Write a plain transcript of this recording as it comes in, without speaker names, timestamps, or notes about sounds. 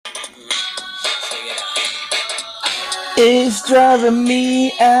It's driving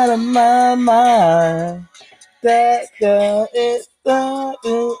me out of my mind. That girl is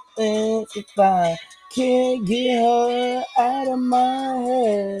if I can't get her out of my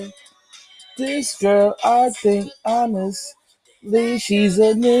head. This girl, I think honestly, she's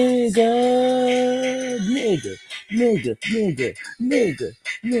a nigga. Nigga, nigga, nigga, nigga,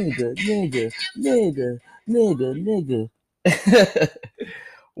 nigga, nigga, nigga, nigga, nigga.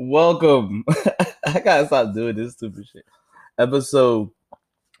 Welcome. I gotta stop doing this stupid shit. Episode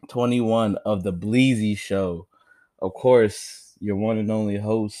 21 of the Bleezy Show. Of course, your one and only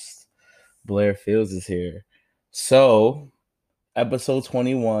host, Blair Fields, is here. So, episode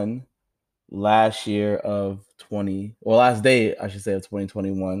 21, last year of last day, I should say, of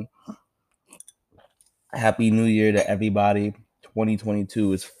 2021. Happy New Year to everybody.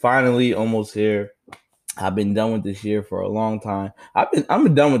 2022 is finally almost here. I've been done with this year for a long time.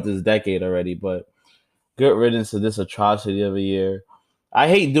 I'm done with this decade already, but good riddance to this atrocity of a year. I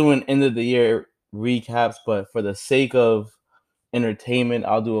hate doing end of the year recaps, but for the sake of entertainment,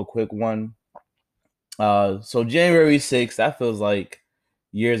 I'll do a quick one. So January 6th, that feels like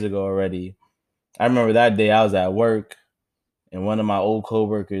years ago already. I remember that day I was at work and one of my old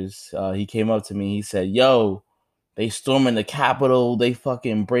coworkers, he came up to me. He said, "Yo, they storming the Capitol. They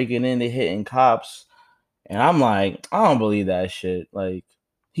fucking breaking in. They hitting cops." And I'm like, I don't believe that shit. Like,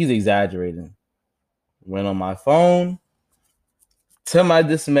 he's exaggerating. Went on my phone. To my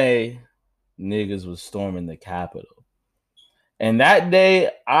dismay, niggas was storming the Capitol. And that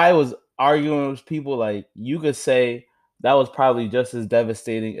day, I was arguing with people like, you could say that was probably just as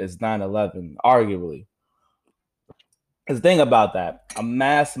devastating as 9/11, arguably. Because think about that. A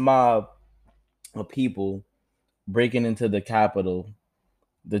mass mob of people breaking into the Capitol,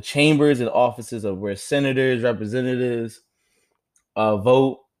 the chambers and offices of where senators, representatives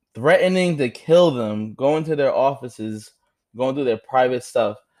vote, threatening to kill them, going to their offices, going through their private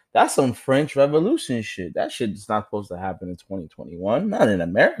stuff. That's some French Revolution shit. That shit is not supposed to happen in 2021, not in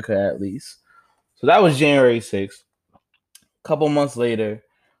America at least. So that was January 6th. A couple months later,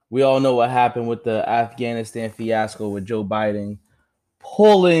 we all know what happened with the Afghanistan fiasco with Joe Biden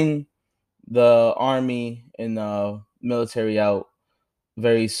pulling the army and military out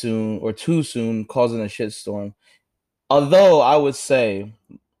very soon or too soon, causing a shitstorm. Although I would say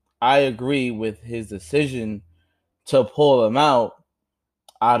I agree with his decision to pull them out,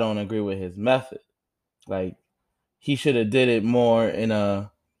 I don't agree with his method. Like, he should have did it more in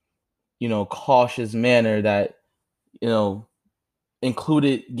a cautious manner that you know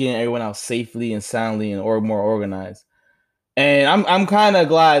included getting everyone out safely and soundly and or more organized. And I'm kind of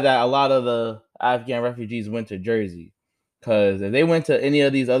glad that a lot of the Afghan refugees went to Jersey, because if they went to any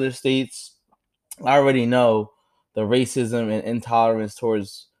of these other states, I already know the racism and intolerance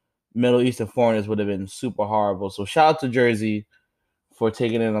towards Middle Eastern foreigners would have been super horrible. So shout out to Jersey for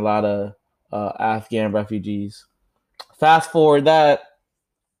taking in a lot of Afghan refugees. Fast forward that,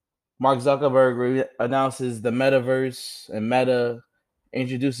 Mark Zuckerberg announces the metaverse, and Meta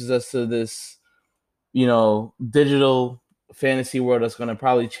introduces us to this, digital fantasy world that's going to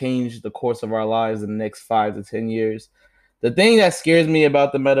probably change the course of our lives in the next 5 to 10 years. The thing that scares me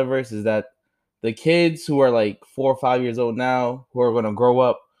about the metaverse is that the kids who are like 4 or 5 years old now, who are going to grow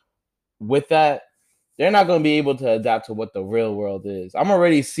up with that, they're not going to be able to adapt to what the real world is. I'm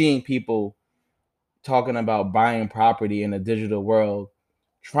already seeing people talking about buying property in a digital world,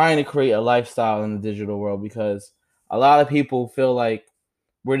 trying to create a lifestyle in the digital world, because a lot of people feel like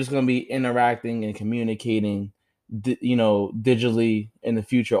we're just going to be interacting and communicating, digitally in the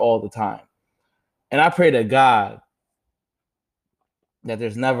future all the time. And I pray to God that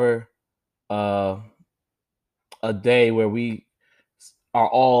there's never uh, a day where we are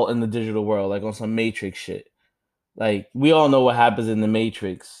all in the digital world, like on some Matrix shit. Like, we all know what happens in the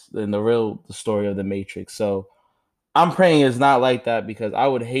Matrix, in the story of the Matrix. So I'm praying it's not like that, because I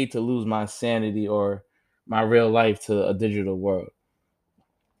would hate to lose my sanity or my real life to a digital world.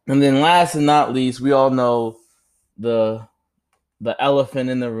 And then last and not least, we all know the elephant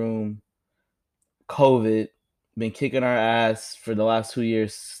in the room, COVID, been kicking our ass for the last 2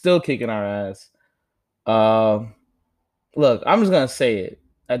 years, still kicking our ass. Uh, Look, I'm just gonna say it.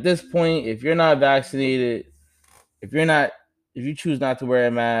 At this point, if you're not vaccinated, if you're not, if you choose not to wear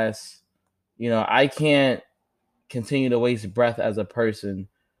a mask, I can't continue to waste breath as a person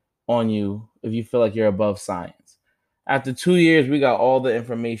on you if you feel like you're above science. After 2 years, we got all the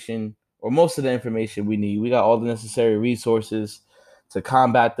information, or most of the information we need. We got all the necessary resources to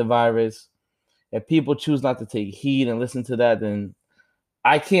combat the virus. If people choose not to take heed and listen to that, then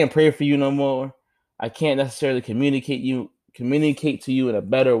I can't pray for you no more. I can't necessarily communicate to you in a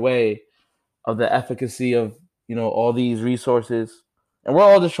better way of the efficacy of all these resources. And we're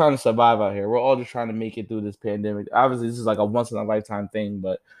all just trying to survive out here. We're all just trying to make it through this pandemic. Obviously, this is like a once in a lifetime thing,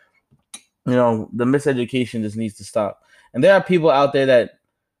 but the miseducation just needs to stop. And there are people out there that,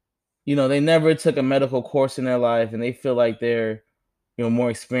 they never took a medical course in their life and they feel like they're,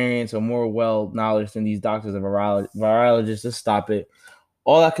 more experienced or more well knowledge than these doctors and virologists. Just stop it.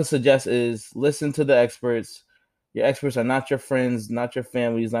 All I can suggest is listen to the experts. Your experts are not your friends, not your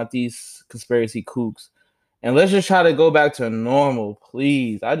families, not these conspiracy kooks. And let's just try to go back to normal,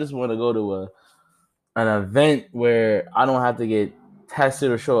 please. I just want to go to an event where I don't have to get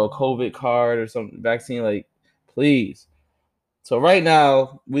tested or show a COVID card or some vaccine. Like, please. So right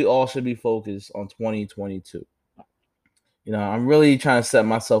now, we all should be focused on 2022. I'm really trying to set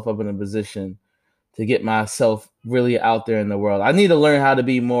myself up in a position to get myself really out there in the world. I need to learn how to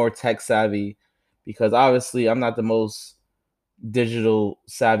be more tech savvy because obviously I'm not the most digital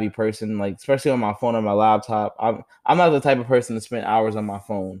savvy person, like especially on my phone or my laptop. I'm not the type of person to spend hours on my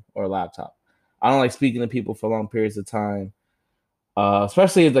phone or laptop. I don't like speaking to people for long periods of time.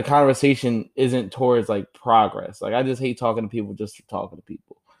 Especially if the conversation isn't towards like progress. Like I just hate talking to people just for talking to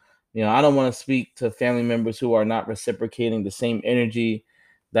people. I don't want to speak to family members who are not reciprocating the same energy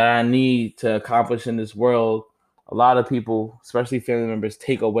that I need to accomplish in this world. A lot of people, especially family members,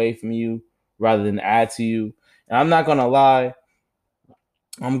 take away from you rather than add to you. And I'm not gonna lie,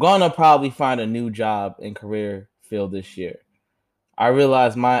 I'm gonna probably find a new job and career field this year. I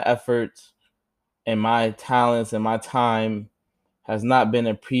realize my efforts and my talents and my time has not been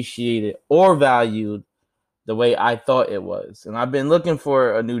appreciated or valued the way I thought it was. And I've been looking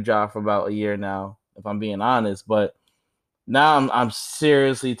for a new job for about a year now, if I'm being honest. But now I'm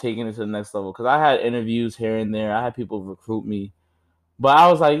seriously taking it to the next level because I had interviews here and there. I had people recruit me, but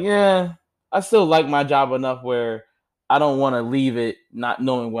I was like, yeah, I still like my job enough where I don't want to leave it not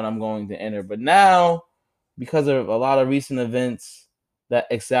knowing what I'm going to enter. But now, because of a lot of recent events that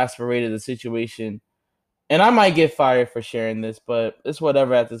exasperated the situation, and I might get fired for sharing this, but it's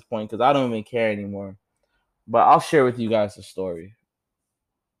whatever at this point because I don't even care anymore. But I'll share with you guys the story.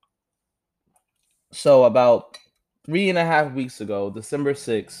 So about 3.5 weeks ago, December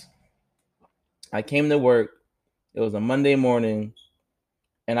 6th, I came to work. It was a Monday morning,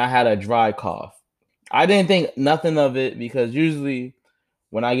 and I had a dry cough. I didn't think nothing of it because usually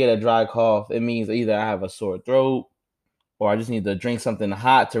when I get a dry cough, it means either I have a sore throat or I just need to drink something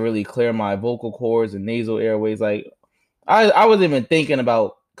hot to really clear my vocal cords and nasal airways. Like I wasn't even thinking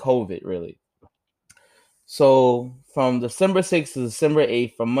about COVID really. So from December 6th to December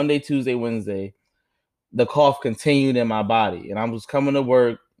 8th, from Monday, Tuesday, Wednesday, the cough continued in my body. And I was coming to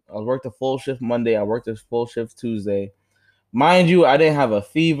work. I worked a full shift Monday. I worked a full shift Tuesday. Mind you, I didn't have a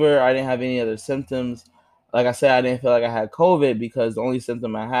fever. I didn't have any other symptoms. Like I said, I didn't feel like I had COVID because the only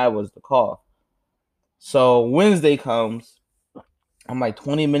symptom I had was the cough. So Wednesday comes. I'm like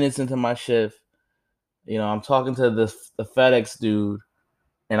 20 minutes into my shift. I'm talking to the FedEx dude.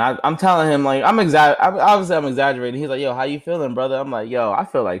 And I'm telling him, like, obviously I'm exaggerating. He's like, yo, how you feeling, brother? I'm like, yo, I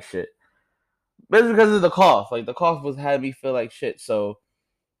feel like shit. But it's because of the cough. Like the cough was had me feel like shit. So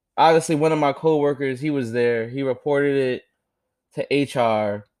obviously one of my coworkers, he was there. He reported it to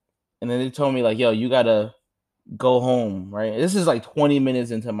HR, and then they told me like, "Yo, you gotta go home." Right. This is like 20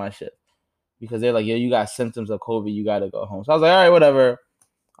 minutes into my shift because they're like, "Yo, you got symptoms of COVID. You gotta go home." So I was like, "All right, whatever.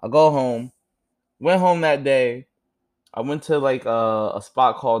 I'll go home." Went home that day. I went to like a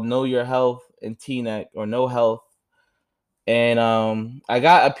spot called Know Your Health in Teaneck or No Health, and I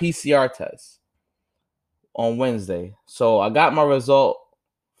got a PCR test on Wednesday. So I got my result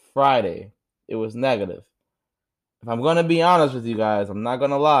Friday. It was negative. If I'm gonna be honest with you guys, I'm not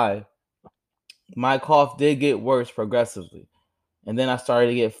gonna lie. My cough did get worse progressively, and then I started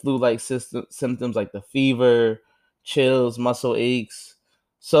to get flu-like symptoms like the fever, chills, muscle aches.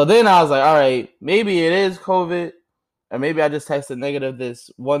 So then I was like, all right, maybe it is COVID, or maybe I just tested negative this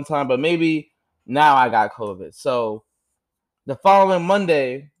one time, but maybe now I got COVID. So the following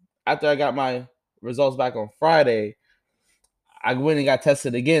Monday, after I got my results back on Friday, I went and got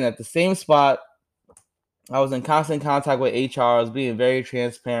tested again at the same spot. I was in constant contact with HR. I was being very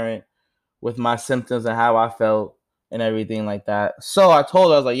transparent with my symptoms and how I felt and everything like that. So I told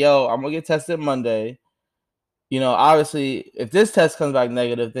her, I was like, yo, I'm going to get tested Monday. Obviously, if this test comes back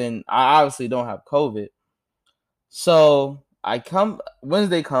negative, then I obviously don't have COVID. So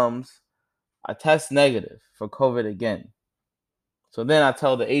Wednesday comes, I test negative for COVID again. So then I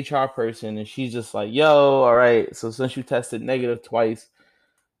tell the HR person, and she's just like, yo, all right. So since you tested negative twice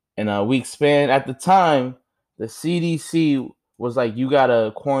in a week span, at the time, the CDC was like, you got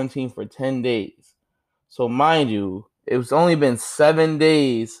to quarantine for 10 days. So mind you, it was only been 7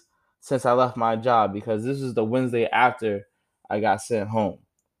 days since I left my job because this is the Wednesday after I got sent home.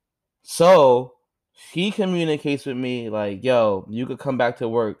 So she communicates with me like, yo, you could come back to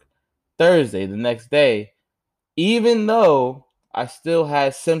work Thursday, the next day, even though I still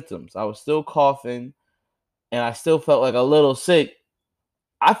had symptoms. I was still coughing and I still felt like a little sick.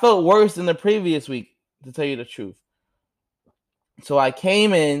 I felt worse than the previous week, to tell you the truth. So I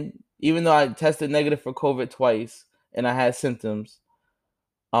came in, even though I tested negative for COVID twice and I had symptoms.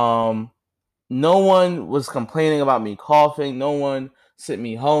 Um, no one was complaining about me coughing. No one sent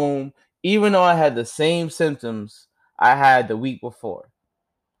me home, even though I had the same symptoms I had the week before.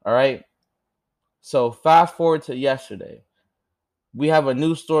 All right. So fast forward to yesterday. We have a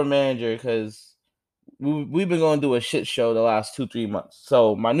new store manager because we've been going to do a shit show the last 2-3 months.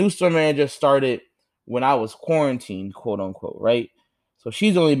 So my new store manager started when I was quarantined, quote unquote, right? So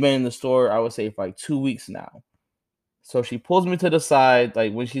she's only been in the store, I would say, for like 2 weeks now. So she pulls me to the side,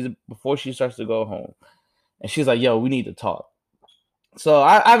 like before she starts to go home, and she's like, "Yo, we need to talk." So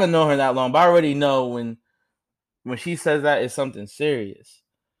I haven't known her that long, but I already know when she says that it's something serious.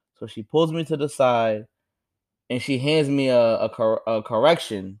 So she pulls me to the side and she hands me a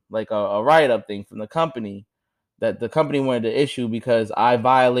correction, like a write up thing from the company that the company wanted to issue because I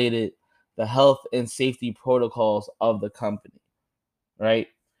violated the health and safety protocols of the company, right?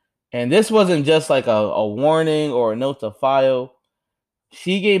 And this wasn't just like a warning or a note to file.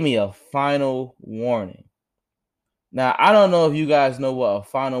 She gave me a final warning. Now, I don't know if you guys know what a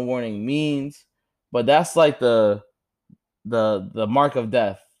final warning means, but that's like the mark of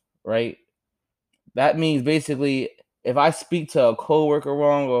death, right? That means basically if I speak to a coworker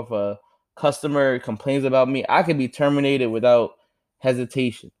wrong or if a customer complains about me, I could be terminated without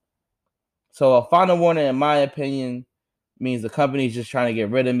hesitation. So a final warning, in my opinion, means the company's just trying to get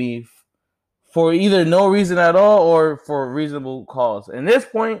rid of me for either no reason at all or for a reasonable cause. And at this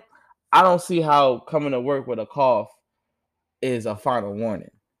point, I don't see how coming to work with a cough is a final warning.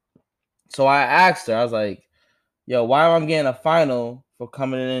 So I asked her, I was like, yo, why am I getting a final for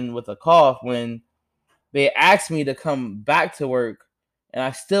coming in with a cough when they asked me to come back to work and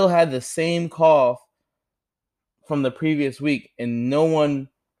I still had the same cough from the previous week and no one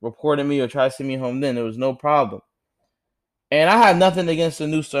reported me or tried to send me home then. There was no problem. And I have nothing against the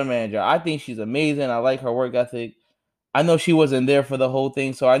new store manager. I think she's amazing. I like her work ethic. I know she wasn't there for the whole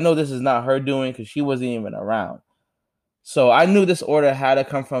thing, so I know this is not her doing because she wasn't even around. So I knew this order had to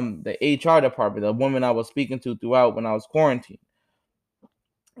come from the HR department, the woman I was speaking to throughout when I was quarantined.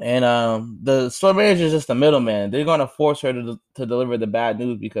 And the store manager is just the middleman. They're gonna force her to deliver the bad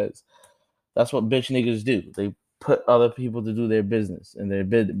news because that's what bitch niggas do. They put other people to do their business and their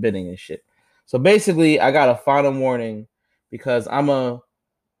bidding and shit. So basically, I got a final warning because I'm a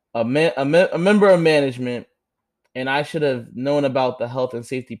member of management, and I should have known about the health and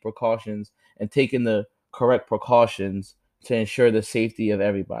safety precautions and taken the correct precautions to ensure the safety of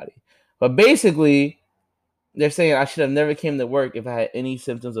everybody. But basically, they're saying I should have never came to work if I had any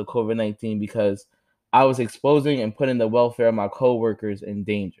symptoms of COVID-19 because I was exposing and putting the welfare of my coworkers in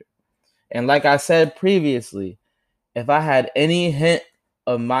danger. And like I said previously, if I had any hint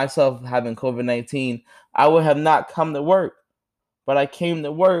of myself having COVID-19, I would have not come to work. But I came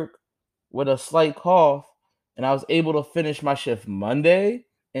to work with a slight cough and I was able to finish my shift Monday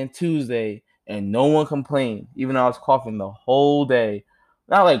and Tuesday and no one complained, even though I was coughing the whole day.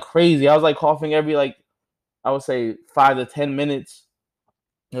 Not like crazy. I was like coughing every like I would say 5 to 10 minutes.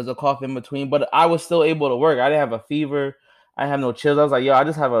 There's a cough in between, but I was still able to work. I didn't have a fever. I have no chills. I was like, yo, I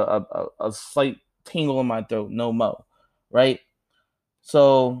just have a slight tingle in my throat, no mo, right?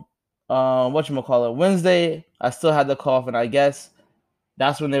 So, whatchamacallit, Wednesday, I still had the cough, and I guess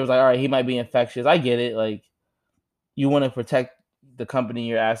that's when they was like, all right, he might be infectious. I get it. Like, you want to protect the company,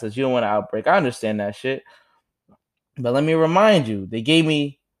 your assets. You don't want an outbreak. I understand that shit. But let me remind you, they gave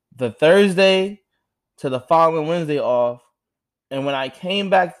me the Thursday to the following Wednesday off. And when I came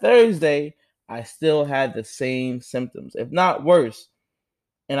back Thursday, I still had the same symptoms, if not worse.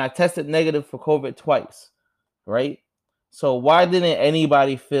 And I tested negative for COVID twice, right? So why didn't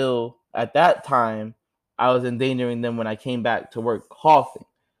anybody feel at that time I was endangering them when I came back to work coughing?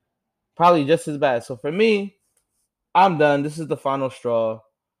 Probably just as bad. So for me, I'm done. This is the final straw.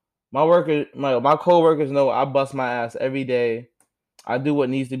 My coworkers know I bust my ass every day. I do what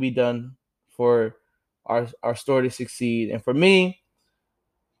needs to be done for our store to succeed. And for me,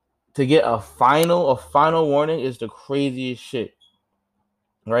 to get a final warning is the craziest shit,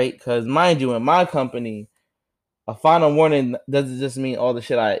 right? Because mind you, in my company, a final warning doesn't just mean all the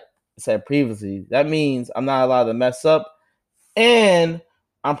shit I said previously. That means I'm not allowed to mess up, and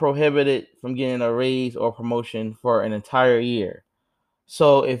I'm prohibited from getting a raise or promotion for an entire year.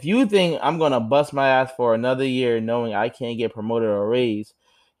 So if you think I'm gonna bust my ass for another year knowing I can't get promoted or raised,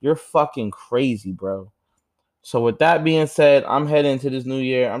 you're fucking crazy, bro. So with that being said, I'm heading into this new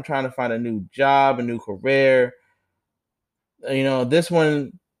year. I'm trying to find a new job, a new career. This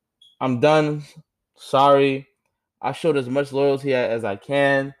one I'm done. Sorry. I showed as much loyalty as I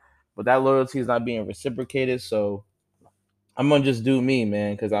can, but that loyalty is not being reciprocated. So I'm gonna just do me,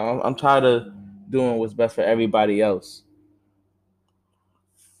 man, because I'm tired of doing what's best for everybody else.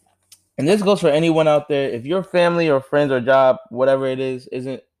 And this goes for anyone out there. If your family or friends or job, whatever it is,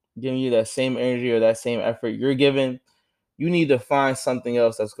 isn't giving you that same energy or that same effort you're giving, you need to find something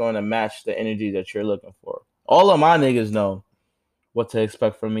else that's going to match the energy that you're looking for. All of my niggas know what to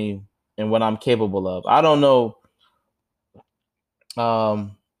expect from me and what I'm capable of. I don't know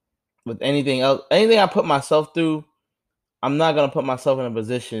um, with anything else. Anything I put myself through, I'm not gonna put myself in a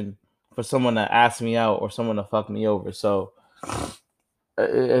position for someone to ask me out or someone to fuck me over. So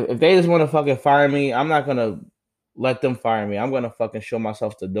if they just want to fucking fire me, I'm not gonna let them fire me. I'm gonna fucking show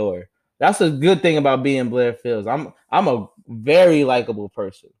myself the door. That's a good thing about being Blair Fields. I'm a very likable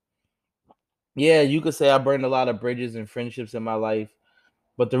person. Yeah, you could say I burned a lot of bridges and friendships in my life,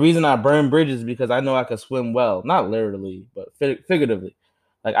 but the reason I burn bridges is because I know I could swim well, not literally, but figuratively.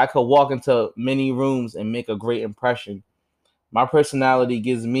 Like I could walk into many rooms and make a great impression. My personality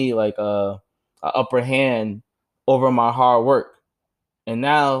gives me like a upper hand over my hard work. And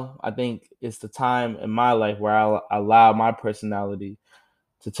now I think it's the time in my life where I allow my personality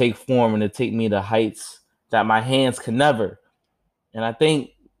to take form and to take me to heights that my hands can never. And I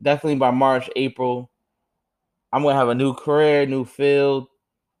think definitely by March, April, I'm gonna have a new career, new field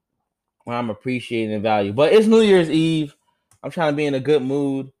where I'm appreciating the value. But it's New Year's Eve. I'm trying to be in a good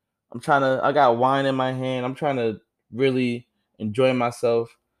mood. I got wine in my hand. I'm trying to really enjoy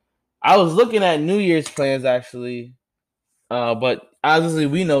myself. I was looking at New Year's plans actually, but obviously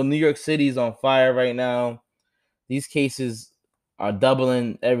we know New York City's on fire right now. These cases are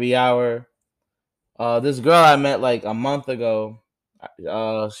doubling every hour. This girl I met like a month ago,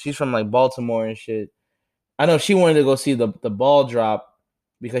 she's from like Baltimore and shit. I know she wanted to go see the ball drop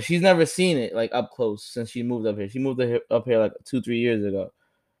because she's never seen it like up close since she moved up here. She moved up here like 2-3 years ago,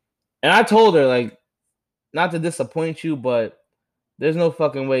 and I told her like not to disappoint you, but there's no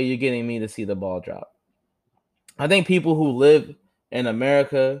fucking way you're getting me to see the ball drop. I think people who live in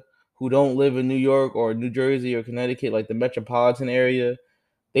America who don't live in New York or New Jersey or Connecticut, like the metropolitan area,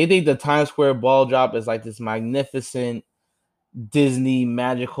 they think the Times Square ball drop is like this magnificent Disney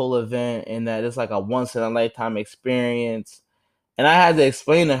magical event and that it's like a once in a lifetime experience. And I had to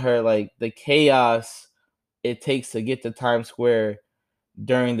explain to her like the chaos it takes to get to Times Square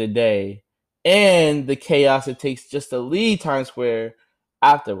during the day and the chaos it takes just to leave Times Square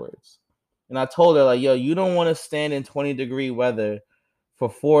afterwards. And I told her, like, yo, you don't want to stand in 20-degree weather for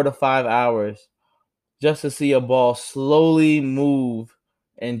 4 to 5 hours just to see a ball slowly move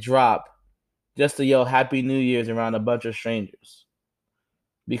and drop just to yell Happy New Year's around a bunch of strangers.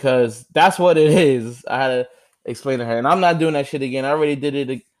 Because that's what it is. I had to explain to her. And I'm not doing that shit again. I already did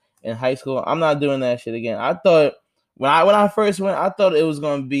it in high school. I'm not doing that shit again. I thought when I first went, I thought it was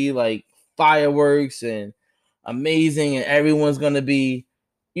gonna be like fireworks and amazing and everyone's gonna be,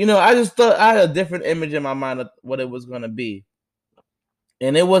 I just thought I had a different image in my mind of what it was gonna be.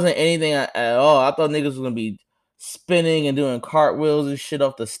 And it wasn't anything at all. I thought niggas was gonna be spinning and doing cartwheels and shit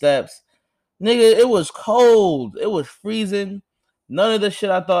off the steps. Nigga, it was cold. It was freezing. None of the shit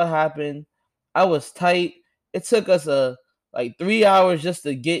I thought happened. I was tight. It took us like 3 hours just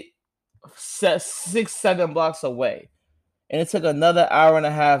to get 6-7 blocks away. And it took another hour and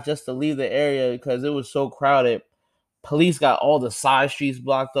a half just to leave the area because it was so crowded. Police got all the side streets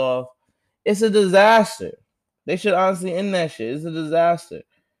blocked off. It's a disaster. They should honestly end that shit. It's a disaster.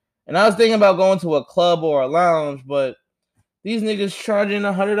 And I was thinking about going to a club or a lounge, but these niggas charging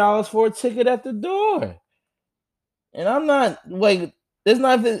 $100 for a ticket at the door. And I'm not like it's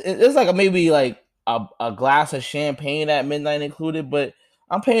like maybe like a glass of champagne at midnight included, but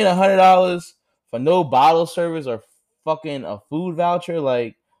I'm paying $100 for no bottle service or fucking a food voucher.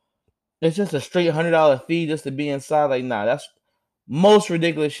 Like it's just a straight $100 fee just to be inside. Like nah, that's most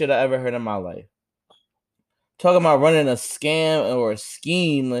ridiculous shit I ever heard in my life. Talking about running a scam or a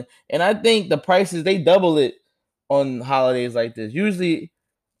scheme, and I think the prices they double it on holidays like this. Usually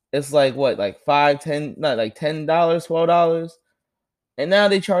it's like what, like 5, 10, not like $10, $12. And now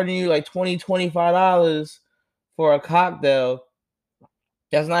they charging you like $20, $25 for a cocktail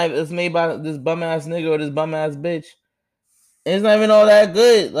that's not it's made by this bum ass nigga or this bum ass bitch. And it's not even all that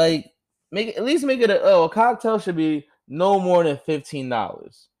good. Like at least make it a cocktail should be no more than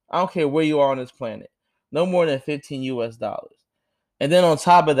 $15. I don't care where you are on this planet. No more than 15 US dollars. And then on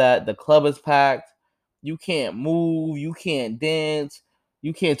top of that, the club is packed. You can't move. You can't dance.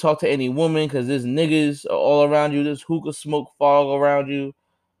 You can't talk to any woman because there's niggas all around you. There's hookah smoke fog around you.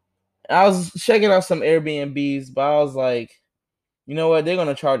 I was checking out some Airbnbs, but I was like, you know what? They're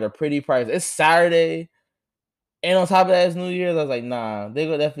gonna charge a pretty price. It's Saturday, and on top of that, it's New Year's. I was like, nah,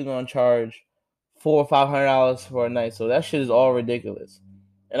 they're definitely gonna charge $400 or $500 for a night. So that shit is all ridiculous.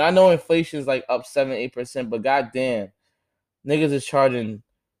 And I know inflation is like up 7-8%, but goddamn, niggas is charging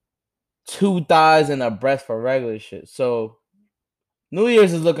two thighs and a breast for regular shit. So New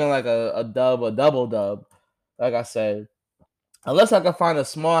Year's is looking like a double dub. Like I said, unless I can find a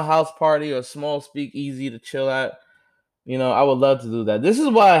small house party or a small speakeasy to chill at, I would love to do that. This is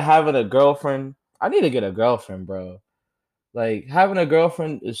why having a girlfriend, I need to get a girlfriend, bro. Like having a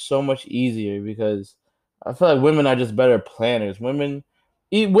girlfriend is so much easier because I feel like women are just better planners. Women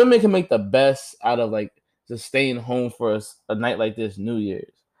can make the best out of like just staying home for a night like this, New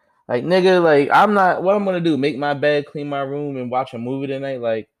Year's. Like nigga, like I'm not. What I'm gonna do? Make my bed, clean my room, and watch a movie tonight?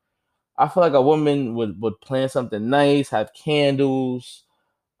 Like I feel like a woman would plan something nice, have candles,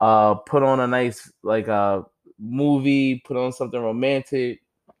 put on a nice like movie, put on something romantic,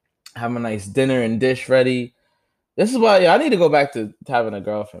 have a nice dinner and dish ready. This is why I need to go back to having a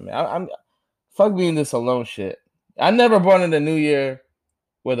girlfriend, man. I'm fuck being this alone shit. I never brought in the new year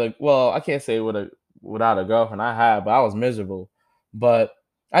with a I can't say without a girlfriend. I had, but I was miserable. But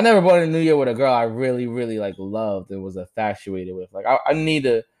I never brought in the new year with a girl I really, really like loved and was infatuated with. Like I need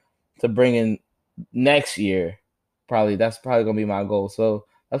to bring in next year. Probably that's probably gonna be my goal. So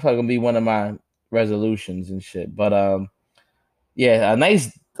that's probably gonna be one of my resolutions and shit. But yeah, a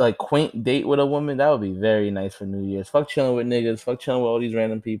nice like quaint date with a woman that would be very nice for New Year's. Fuck chilling with niggas. Fuck chilling with all these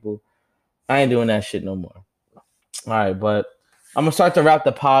random people. I ain't doing that shit no more. All right, but I'm gonna start to wrap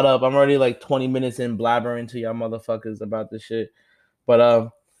the pod up. I'm already like 20 minutes in blabbering to y'all motherfuckers about this shit.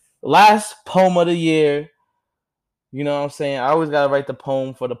 But last poem of the year. You know what I'm saying? I always gotta write the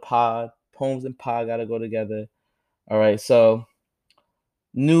poem for the pod. Poems and pod gotta go together. All right, so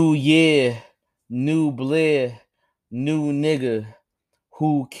new year, new Blair, new nigga.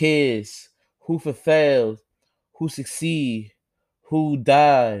 Who cares? Who fulfilled? Who succeed? Who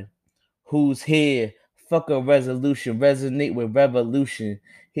died? Who's here? Fuck a resolution. Resonate with revolution.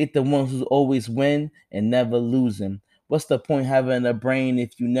 Hate the ones who always win and never losing. What's the point having a brain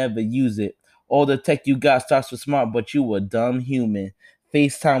if you never use it? All the tech you got starts with smart, but you a dumb human.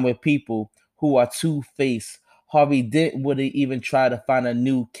 FaceTime with people who are two-faced. Harvey Dent wouldn't even try to find a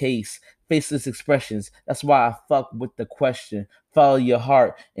new case. Faceless expressions. That's why I fuck with the question. Follow your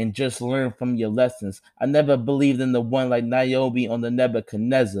heart and just learn from your lessons. I never believed in the one like Niobe on the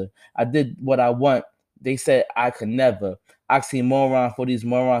Nebuchadnezzar. I did what I want. They said I could never. Oxymoron for these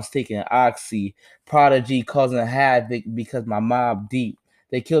morons taking oxy. Prodigy causing havoc because my mob deep.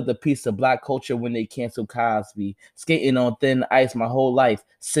 They killed a piece of black culture when they canceled Cosby. Skating on thin ice my whole life.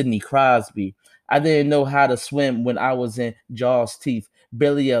 Sidney Crosby. I didn't know how to swim when I was in Jaws' teeth.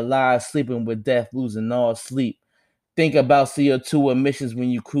 Barely alive, sleeping with death, losing all sleep. Think about CO2 emissions when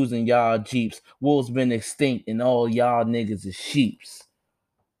you cruising y'all Jeeps. Wolves been extinct and all y'all niggas is sheeps.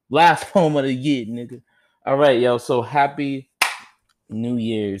 Last poem of the year, nigga. All right, yo. So happy New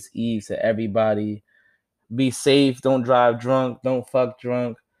Year's Eve to everybody. Be safe. Don't drive drunk. Don't fuck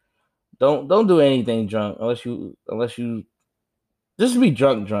drunk. Don't do anything drunk unless you just be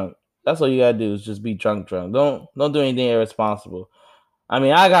drunk. That's all you gotta do is just be drunk. Don't do anything irresponsible. I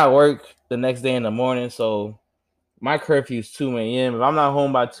mean, I got work the next day in the morning, so my curfew is 2 a.m. If I'm not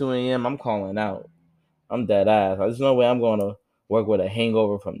home by 2 a.m., I'm calling out. I'm dead ass. There's no way I'm going to work with a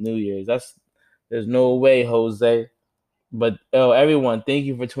hangover from New Year's. There's no way, Jose. But everyone, thank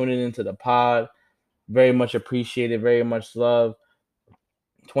you for tuning into the pod. Very much appreciated. Very much love.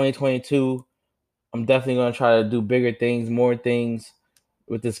 2022. I'm definitely gonna try to do bigger things, more things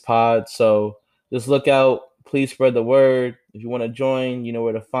with this pod. So just look out. Please spread the word. If you want to join, you know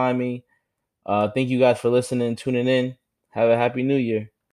where to find me. Thank you guys for listening, tuning in. Have a happy New Year.